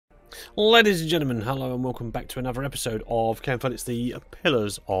Ladies and gentlemen, hello and welcome back to another episode of Ken Follett's The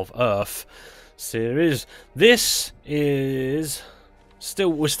Pillars of Earth series. This is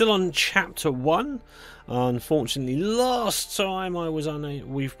we're still on chapter 1. Unfortunately, last time I was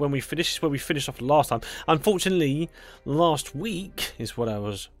when we finished off last time. Unfortunately, last week is what I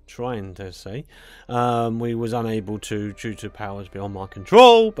was trying to say. We was unable to due to powers beyond my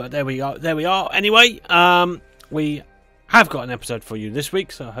control, but there we go. There we are. Anyway, we have got an episode for you this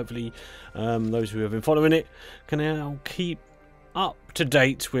week, so hopefully those who have been following it can now keep up to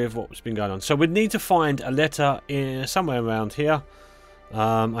date with what's been going on. So we need to find a letter somewhere around here.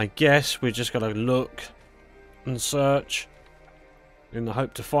 I guess we're just going to look and search in the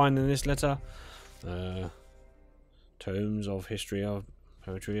hope to find in this letter tomes of history of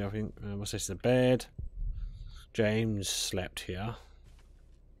poetry, I think. What's this? The bed. James slept here.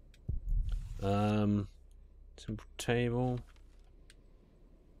 Simple table.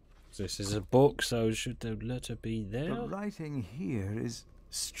 This is a book, so should the letter be there? The writing here is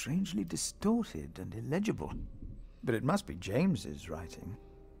strangely distorted and illegible. But it must be James's writing.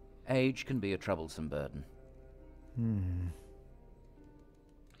 Age can be a troublesome burden.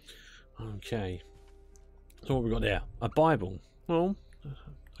 Okay. So what we got there? A Bible. Well,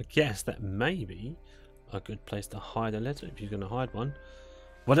 I guess that may be a good place to hide a letter if you're going to hide one.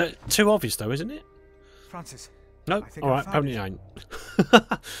 Well, that's too obvious though, isn't it? Francis. Nope. Alright, apparently ain't.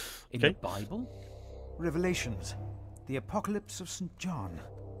 In the Bible? Revelations. The Apocalypse of St. John.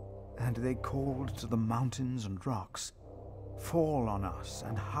 And they called to the mountains and rocks, fall on us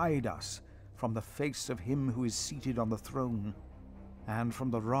and hide us from the face of him who is seated on the throne, and from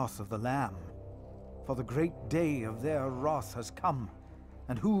the wrath of the Lamb. For the great day of their wrath has come,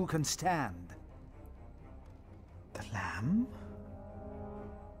 and who can stand? The Lamb?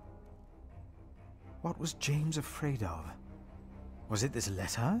 What was James afraid of? Was it this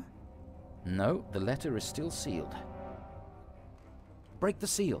letter? No, the letter is still sealed. Break the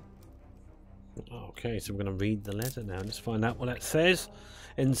seal. Okay, so we're going to read the letter now. Let's find out what it says.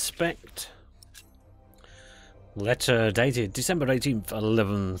 Inspect. Letter dated December 18th,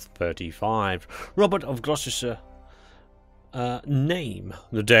 1135. Robert of Gloucestershire. Name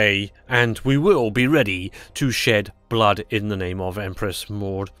the day, and we will be ready to shed blood in the name of Empress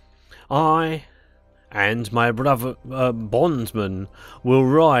Maud. I and my brother bondsman will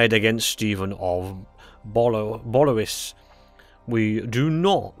ride against Stephen of Bolois. We do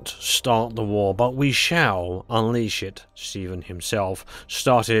not start the war, but we shall unleash it. Stephen himself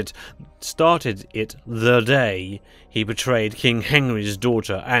started it the day he betrayed King Henry's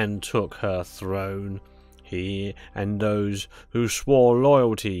daughter and took her throne. He and those who swore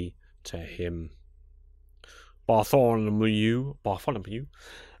loyalty to him. Bartholomew,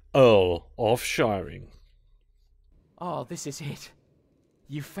 Earl of Shiring. Oh, this is it.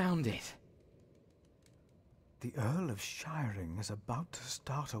 You found it. The Earl of Shiring is about to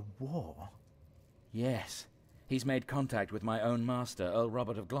start a war. Yes. He's made contact with my own master, Earl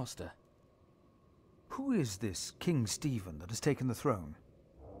Robert of Gloucester. Who is this King Stephen that has taken the throne?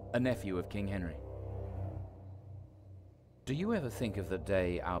 A nephew of King Henry. Do you ever think of the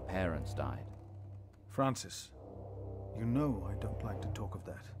day our parents died? Francis, you know I don't like to talk of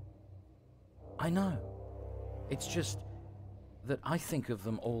that. I know. It's just that I think of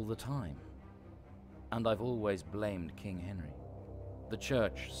them all the time. And I've always blamed King Henry. The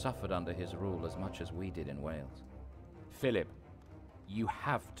church suffered under his rule as much as we did in Wales. Philip, you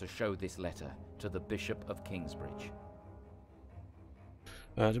have to show this letter to the Bishop of Kingsbridge.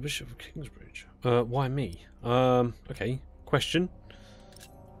 The Bishop of Kingsbridge? Why me? Okay. Question.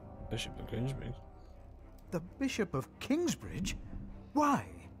 Bishop of Kingsbridge? The Bishop of Kingsbridge? Why?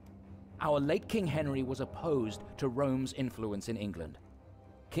 Our late King Henry was opposed to Rome's influence in England.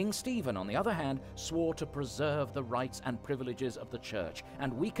 King Stephen, on the other hand, swore to preserve the rights and privileges of the church,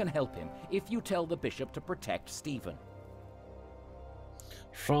 and we can help him if you tell the bishop to protect Stephen.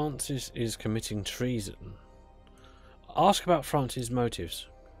 Francis is committing treason. Ask about Francis' motives.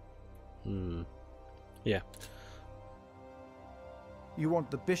 Yeah. You want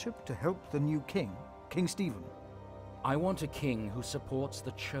the bishop to help the new king, King Stephen? I want a king who supports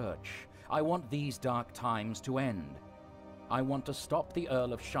the church. I want these dark times to end. I want to stop the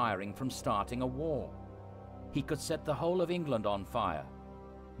Earl of Shiring from starting a war. He could set the whole of England on fire.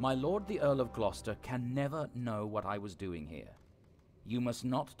 My lord the Earl of Gloucester can never know what I was doing here. You must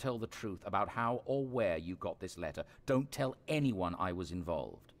not tell the truth about how or where you got this letter. Don't tell anyone I was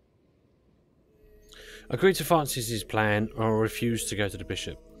involved. Agree to Francis's plan or refuse to go to the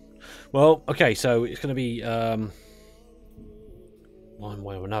bishop. Well, okay, so it's going to be one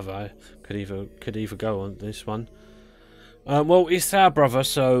way or another. I could either go on this one. Well, it's our brother,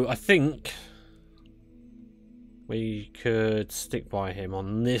 so I think we could stick by him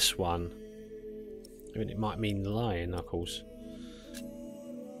on this one. I mean, it might mean lying, of course.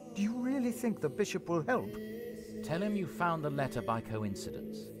 Do you really think the bishop will help? Tell him you found the letter by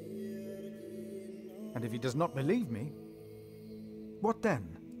coincidence. And if he does not believe me, what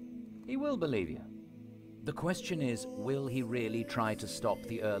then? He will believe you. The question is, will he really try to stop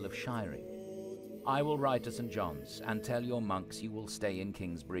the Earl of Shiring? I will ride to St. John's and tell your monks you will stay in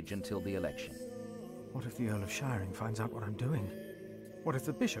Kingsbridge until the election. What if the Earl of Shiring finds out what I'm doing? What if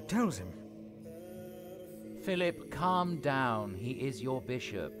the bishop tells him? Philip, calm down. He is your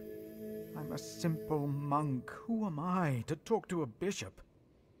bishop. I'm a simple monk. Who am I to talk to a bishop?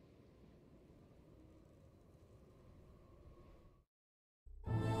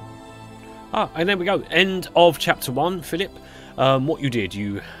 And there we go. End of chapter 1, Philip. What you did,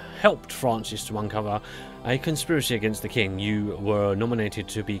 you helped Francis to uncover a conspiracy against the king. You were nominated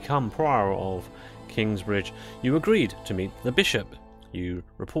to become prior of Kingsbridge. You agreed to meet the bishop. You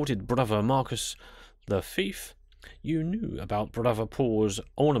reported brother Marcus the thief. You knew about brother Paul's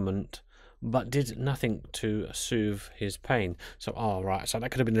ornament, but did nothing to soothe his pain. So, right, so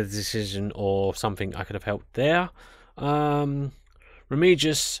that could have been a decision or something I could have helped there.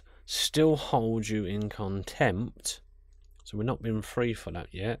 Remigius still holds you in contempt, so we're not being free for that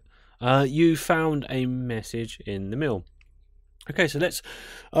yet. You found a message in the mill. Okay, so let's,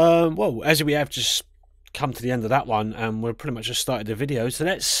 well, as we have just come to the end of that one, and we're pretty much just started the video, so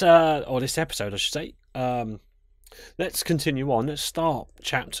let's, or this episode I should say, let's continue on. Let's start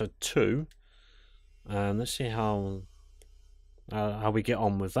chapter 2, and let's see how we get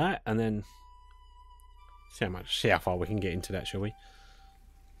on with that, and then see how far we can get into that, shall we?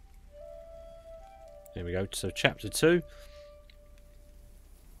 There we go. So chapter 2.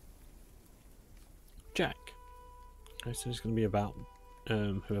 Jack. Okay, so it's going to be about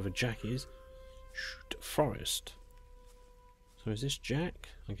whoever Jack is. Shoot, Forest. So is this Jack?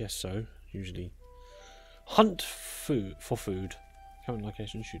 I guess so. Usually. Hunt food for food. Current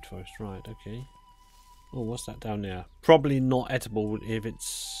location, shoot forest. Right, okay. Oh, what's that down there? Probably not edible if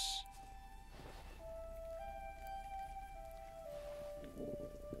it's...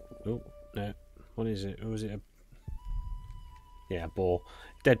 Oh, no. What is it? Or is it a... Yeah, a boar.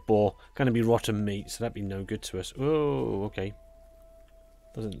 Dead boar. Going to be rotten meat, so that'd be no good to us. Oh, okay.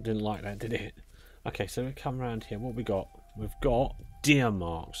 Didn't like that, did it? Okay, so we come around here. What we got? We've got deer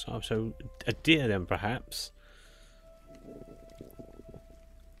marks. Oh, so a deer then, perhaps.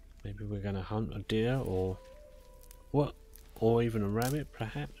 Maybe we're going to hunt a deer, or what? Or even a rabbit,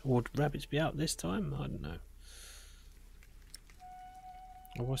 perhaps. Would rabbits be out this time? I don't know.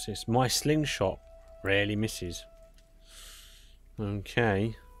 Oh, what's this? My slingshot rarely misses.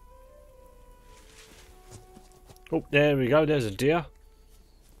 Okay. Oh, there we go. There's a deer.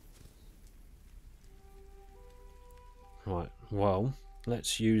 Right. Well,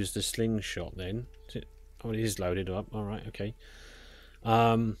 let's use the slingshot then. Is it? Oh, it is loaded up. All right. Okay.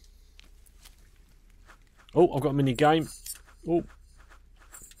 Oh, I've got a mini game. Oh.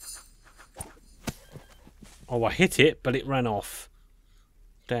 Oh, I hit it, but it ran off.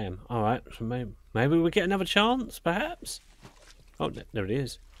 Damn. All right. So maybe we get another chance, perhaps. Oh, there it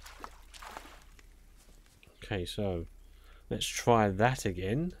is. Okay, so let's try that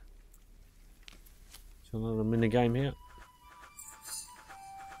again. So another mini game here.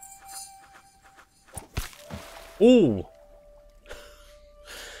 Ooh.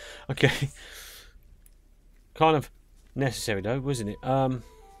 Okay. Kind of necessary though, wasn't it?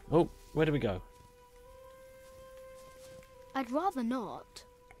 Oh, where do we go? I'd rather not.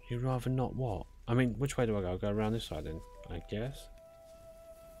 You'd rather not what? I mean, which way do I go? Go around this side then, I guess.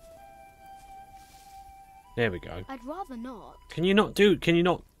 There we go. I'd rather not. Can you not do... Can you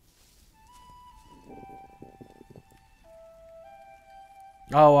not...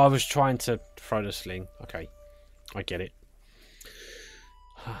 Oh, I was trying to throw the sling. Okay. I get it.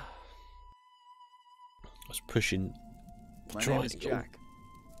 I was pushing the My name is Jack.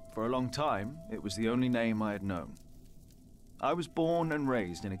 For a long time, it was the only name I had known. I was born and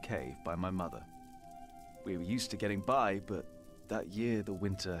raised in a cave by my mother. We were used to getting by, but that year the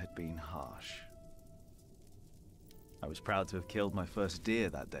winter had been harsh. I was proud to have killed my first deer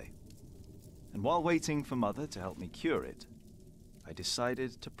that day. And while waiting for Mother to help me cure it, I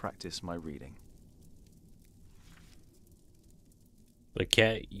decided to practice my reading. The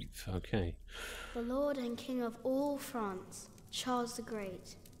cave, okay. The Lord and King of all France, Charles the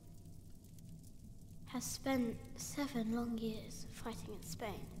Great, has spent 7 long years fighting in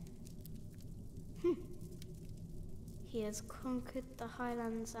Spain. He has conquered the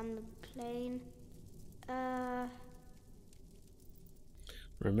highlands and the plain.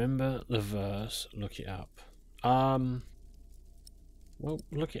 Remember the verse, look it up. Well,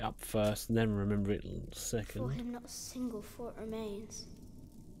 look it up first and then remember it second. For him not a single thought remains.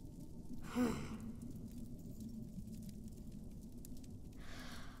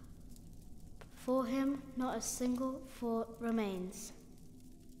 For him not a single thought remains.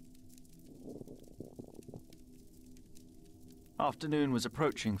 Afternoon was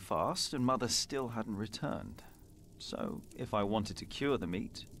approaching fast, and Mother still hadn't returned. So, if I wanted to cure the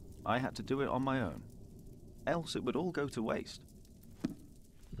meat, I had to do it on my own. Else it would all go to waste.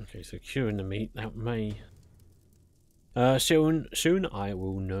 Okay, so curing the meat, that may... soon I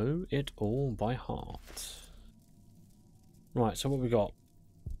will know it all by heart. Right, so what we got?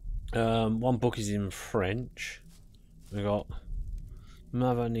 One book is in French. We got...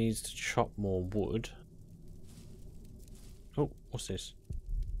 Mother needs to chop more wood. Oh, what's this?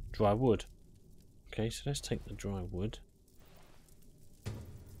 Dry wood. Okay, so let's take the dry wood.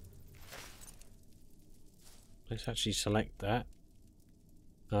 Let's actually select that.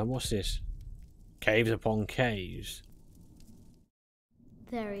 What's this? Caves upon caves.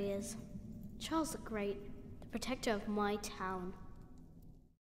 There he is. Charles the Great, the protector of my town.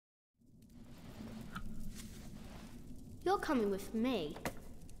 You're coming with me.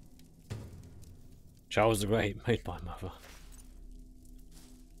 Charles the Great, made by Mother.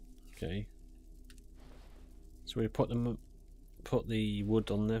 Okay. So we put the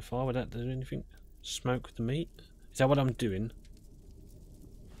wood on there fire. Would that do anything? Smoke the meat? Is that what I'm doing?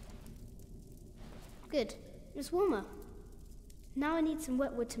 Good. It's warmer. Now I need some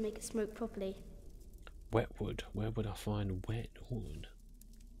wet wood to make it smoke properly. Wet wood? Where would I find wet wood?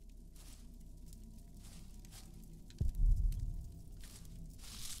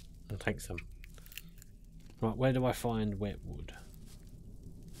 I'll take some. Right, where do I find wet wood?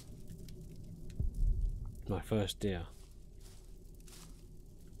 My first deer.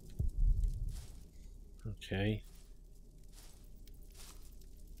 Okay.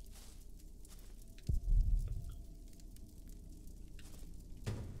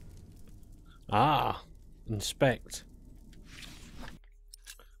 Ah, inspect.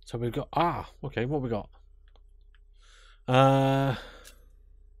 So we've got okay, what we got?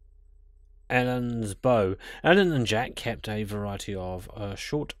 Ellen's bow. Ellen and Jack kept a variety of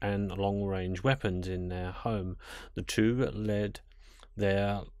short and long-range weapons in their home. The two led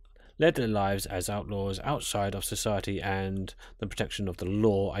their lives as outlaws outside of society and the protection of the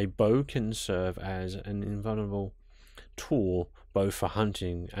law. A bow can serve as an invaluable tool both for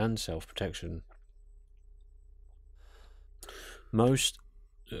hunting and self-protection. Most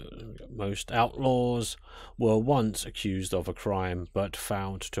outlaws were once accused of a crime but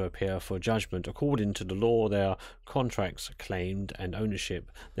found to appear for judgment. According to the law, their contracts claimed and ownership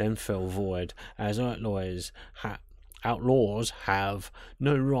then fell void, as outlaws have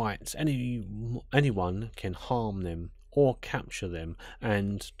no rights. Anyone can harm them or capture them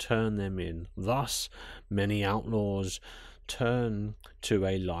and turn them in. Thus, many outlaws turn to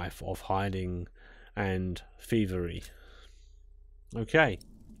a life of hiding and thievery. Okay.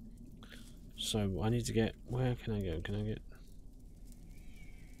 So I need to get... Where can I go? Can I get...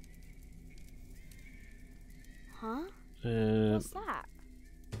 Huh? What's that?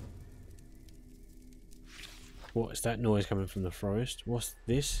 What is that noise coming from the forest? What's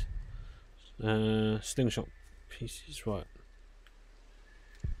this? Slingshot pieces, right.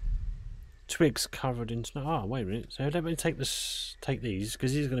 Twigs covered in snow. Ah, wait a minute. So let me take these,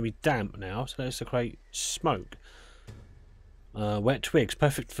 because these are going to be damp now. So let's create smoke. Wet twigs,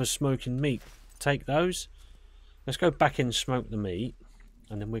 perfect for smoking meat. Take those. Let's go back and smoke the meat,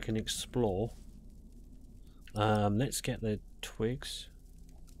 and then we can explore. Let's get the twigs.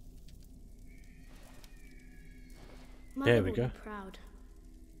 Mother There we will go. be proud.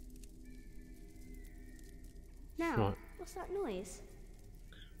 Now, Right. what's that noise?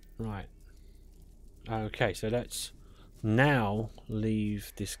 Right. Okay, so let's now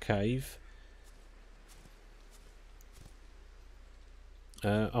leave this cave.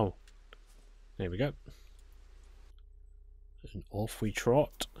 Oh, there we go. And off we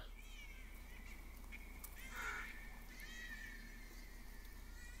trot.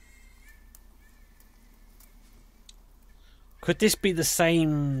 Could this be the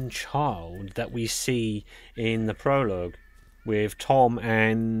same child that we see in the prologue with Tom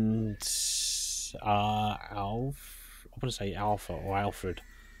and I want to say Alpha or Alfred?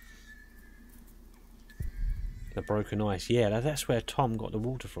 The broken ice. Yeah, that's where Tom got the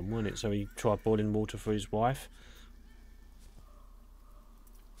water from, wasn't it? So he tried boiling water for his wife.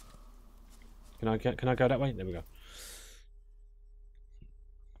 Can I go that way? There we go.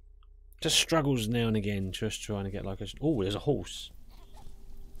 Just struggles now and again, just trying to get like a... Oh, there's a horse.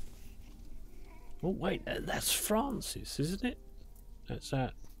 Oh wait, that's Francis, isn't it? That's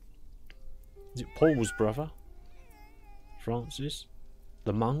that. Is it Paul's brother? Francis,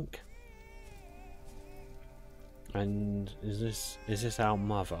 the monk. And is this our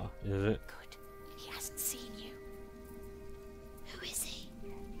mother? Is it? Good. He hasn't seen you. Who is he?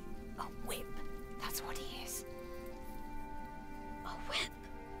 A whip. That's what he is. A whip.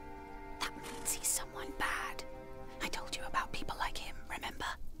 That means he's someone bad. I told you about people like him, remember?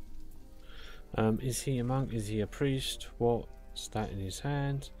 Is he a monk? Is he a priest? What's that in his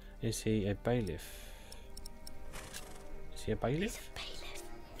hand? Is he a bailiff? Is he a bailiff? He's a bailiff.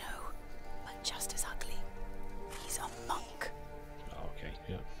 No, but just as ugly. He's a monk. Oh, okay,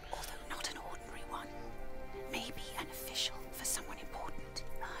 yeah. Although not an ordinary one. Maybe an official for someone important.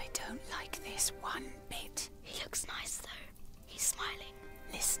 I don't like this one bit. He looks nice though. He's smiling.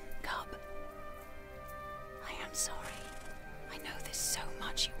 Listen, Cub. I am sorry. I know there's so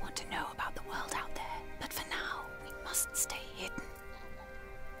much you want to know about the world out there, but for now, we must stay hidden.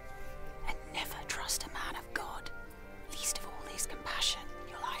 And never trust a man of God. Least of all his compassion.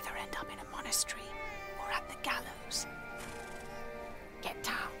 You'll either end up in a monastery or at the gallows. Get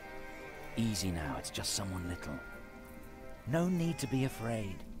down. Easy now, it's just someone little. No need to be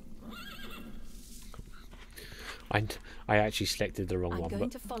afraid. I actually selected the wrong I'm one, going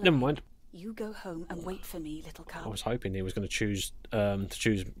but to follow never him. mind. You go home and wait for me, little cub. I was hoping he was going to choose.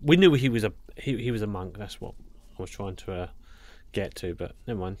 We knew he was a monk. That's what I was trying to get to, but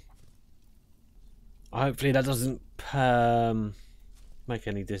never mind. Hopefully that doesn't make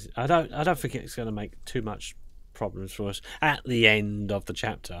any. I don't think it's going to make too much problems for us at the end of the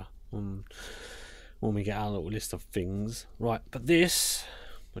chapter when we get our little list of things. Right, but this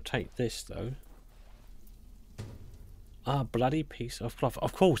we'll take this though. A bloody piece of cloth.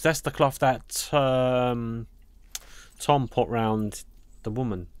 Of course, that's the cloth that Tom put round the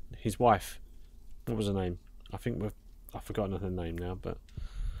woman, his wife. What was her name? I've forgotten her name now, but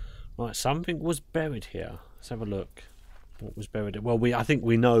right, something was buried here. Let's have a look. What was buried? Well, I think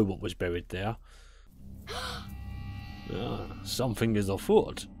we know what was buried there. Something is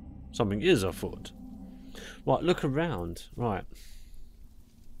afoot. Something is afoot. Right, look around. Right.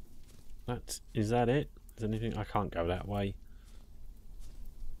 Is that it? Is anything? I can't go that way.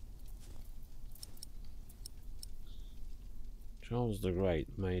 Charles the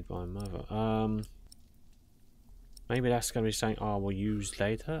Great, made by mother. Maybe that's going to be something I will use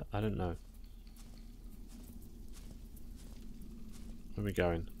later. I don't know. Where are we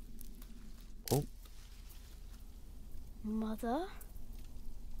going? Oh, Mother?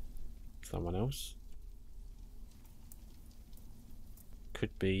 someone else.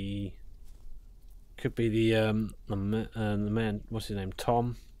 Could be the man. What's his name?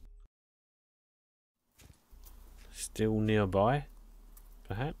 Tom. Still nearby,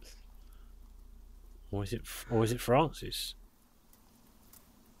 perhaps. Or is it Francis?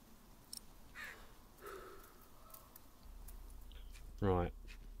 Right.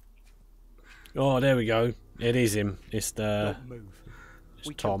 Oh, there we go. It is him. It's Don't move. it's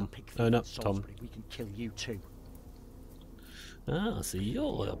We killed Tom. the pig thief Oh, no, at Tom. Salisbury. We can kill you too. Ah, so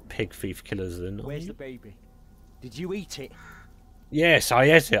you're a pig thief killers then. Aren't Where's you? the baby? Did you eat it? Yes, I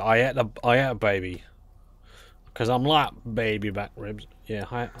ate it. I ate a baby. Because I'm like baby back ribs. Yeah,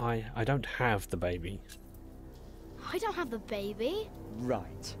 I don't have the baby. I don't have the baby.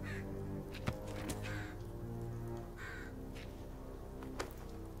 Right.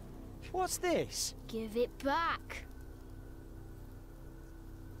 What's this? Give it back.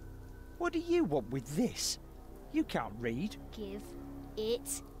 What do you want with this? You can't read. Give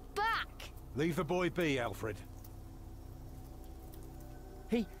it back. Leave the boy be, Alfred.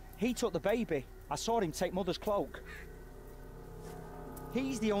 He took the baby. I saw him take Mother's cloak.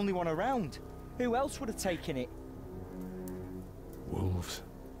 He's the only one around. Who else would have taken it? Wolves.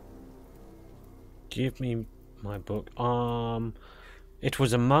 Give me my book. It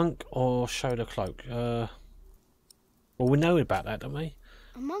was a monk or showed a cloak. Well, we know about that, don't we?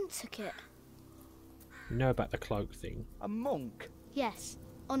 A monk took it. We know about the cloak thing. A monk? Yes,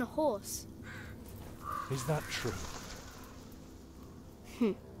 on a horse. Is that true?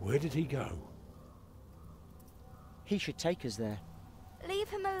 Where did he go? He should take us there. Leave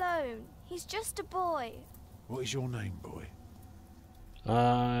him alone. He's just a boy. What is your name, boy?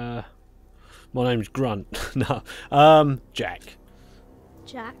 My name's Grunt. No, Jack.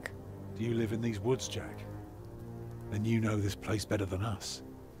 Jack? Do you live in these woods, Jack? Then you know this place better than us.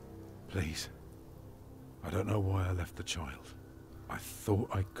 Please. I don't know why I left the child. I thought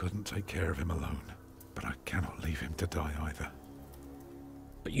I couldn't take care of him alone, but I cannot leave him to die either.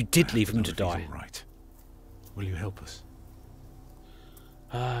 But you did leave him to Know if die. he's all right. Will you help us?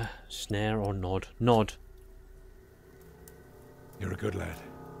 Snare or nod? Nod. You're a good lad.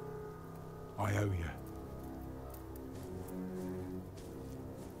 I owe you.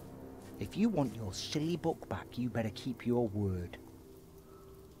 If you want your silly book back, you better keep your word.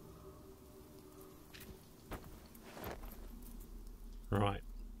 Right.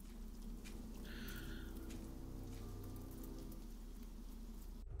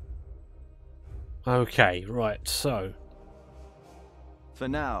 Okay, right, so... For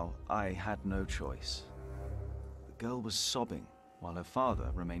now, I had no choice. The girl was sobbing, while her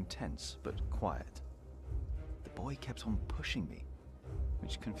father remained tense but quiet. The boy kept on pushing me,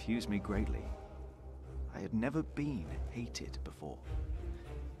 which confused me greatly. I had never been hated before.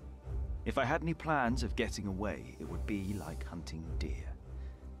 If I had any plans of getting away, it would be like hunting deer.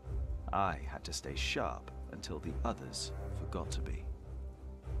 I had to stay sharp until the others forgot to be.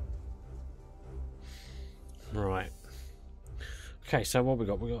 Right. Okay, so what we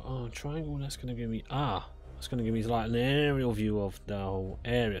got? We got triangle. That's going to give me that's going to give me like an aerial view of the whole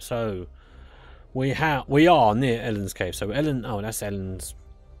area. So we are near Ellen's cave. So Ellen, that's Ellen's.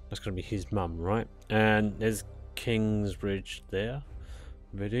 That's going to be his mum, right? And there's Kingsbridge there,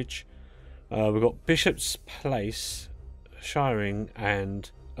 village. We've got Bishop's Place, Shiring, and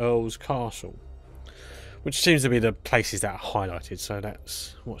Earl's Castle, which seems to be the places that are highlighted. So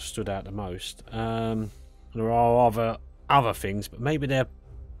that's what stood out the most. There are other things, but maybe they're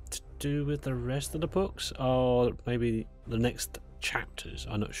to do with the rest of the books, or maybe the next chapters.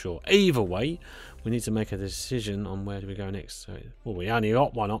 I'm not sure. Either way, we need to make a decision on where do we go next. So, well, we only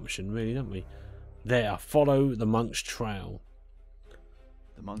got one option, really, don't we? There, follow the monk's trail.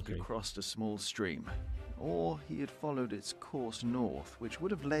 The monk had crossed a small stream, or he had followed its course north, which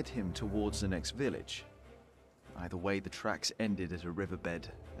would have led him towards the next village. Either way, the tracks ended at a riverbed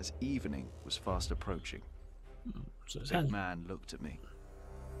as evening was fast approaching. So the big man looked at me.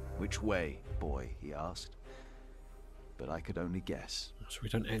 "Which way, boy?" he asked. But I could only guess. So we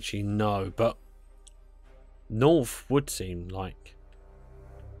don't actually know, but north would seem like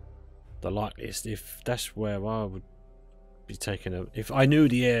the likeliest. If that's where I would be taking if I knew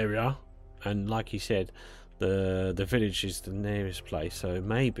the area, and like he said, the village is the nearest place, so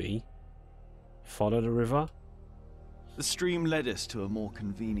maybe follow the river. The stream led us to a more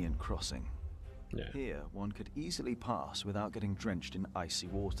convenient crossing. Yeah. Here, one could easily pass without getting drenched in icy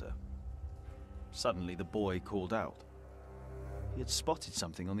water. Suddenly, the boy called out. He had spotted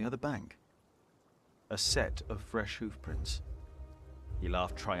something on the other bank. A set of fresh hoof prints. He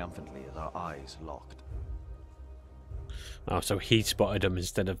laughed triumphantly as our eyes locked. Oh, so he spotted them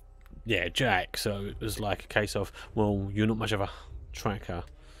instead of, Jack. So it was like a case of, well, you're not much of a tracker.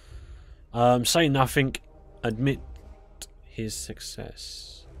 Say nothing, admit his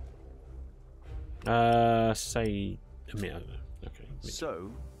success. Say admit. Okay.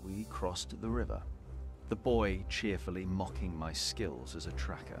 So we crossed the river. The boy cheerfully mocking my skills as a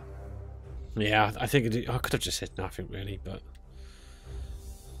tracker. Yeah, I think I could have just said nothing really, but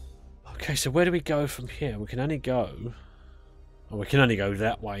okay. So where do we go from here? We can only go. Oh, we can only go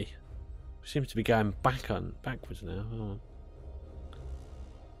that way. We seem to be going backwards now. Oh.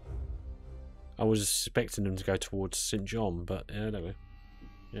 I was expecting them to go towards St. John, but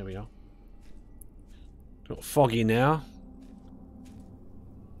there we are. Got foggy now.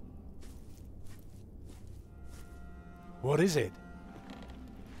 What is it?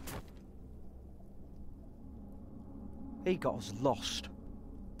 He got us lost.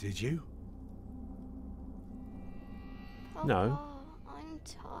 Did you? No. I'm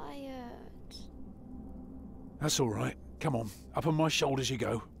tired. That's all right. Come on, up on my shoulders you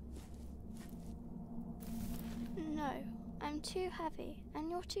go. No, I'm too heavy, and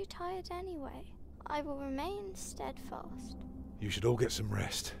you're too tired anyway. I will remain steadfast. You should all get some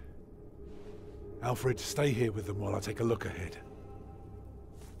rest. Alfred, stay here with them while I take a look ahead.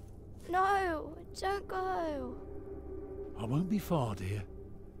 No, don't go. I won't be far, dear.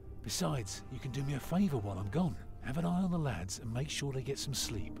 Besides, you can do me a favour while I'm gone. Have an eye on the lads and make sure they get some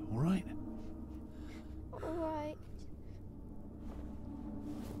sleep, all right? All right.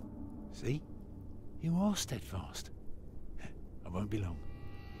 See? You are steadfast. I won't be long.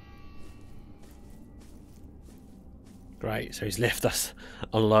 Great, so he's left us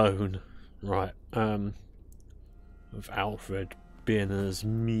alone. Right. With Alfred being as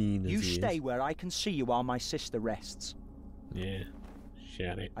mean as You he is. stay where I can see you while my sister rests. Yeah.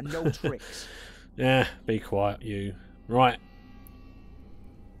 Shout it. And no tricks. Yeah, be quiet, you. Right.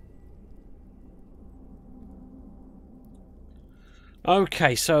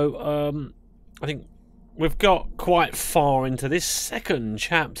 Okay, so I think we've got quite far into this second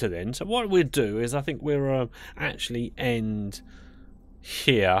chapter then. So what we'll do is I think we'll actually end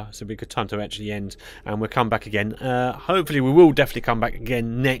here, so it'll be a good time to actually end, and we'll come back again. Hopefully we will definitely come back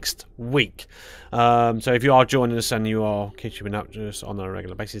again next week. So if you are joining us and you are keeping up to us on a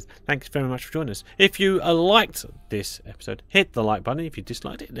regular basis, thanks very much for joining us. If you liked this episode, hit the like button. If you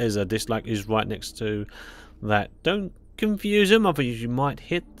disliked it, there's a dislike is right next to that. Don't confuse them, otherwise you might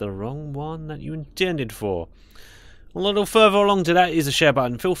hit the wrong one that you intended for. A little further along to that is a share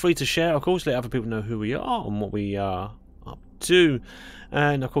button. Feel free to share, of course, let other people know who we are and what we are up to.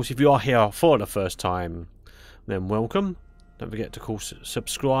 And of course, if you are here for the first time, then welcome. Don't forget to, of course,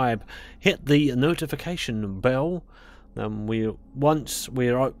 subscribe, hit the notification bell. Once we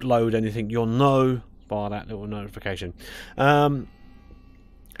upload anything, you'll know by that little notification. And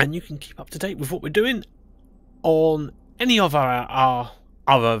you can keep up to date with what we're doing on any of our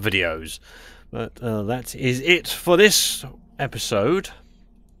other videos. But that is it for this episode.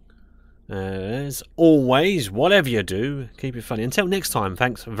 As always, whatever you do, keep it funny. Until next time,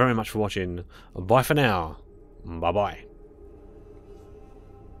 thanks very much for watching. Bye for now. Bye-bye.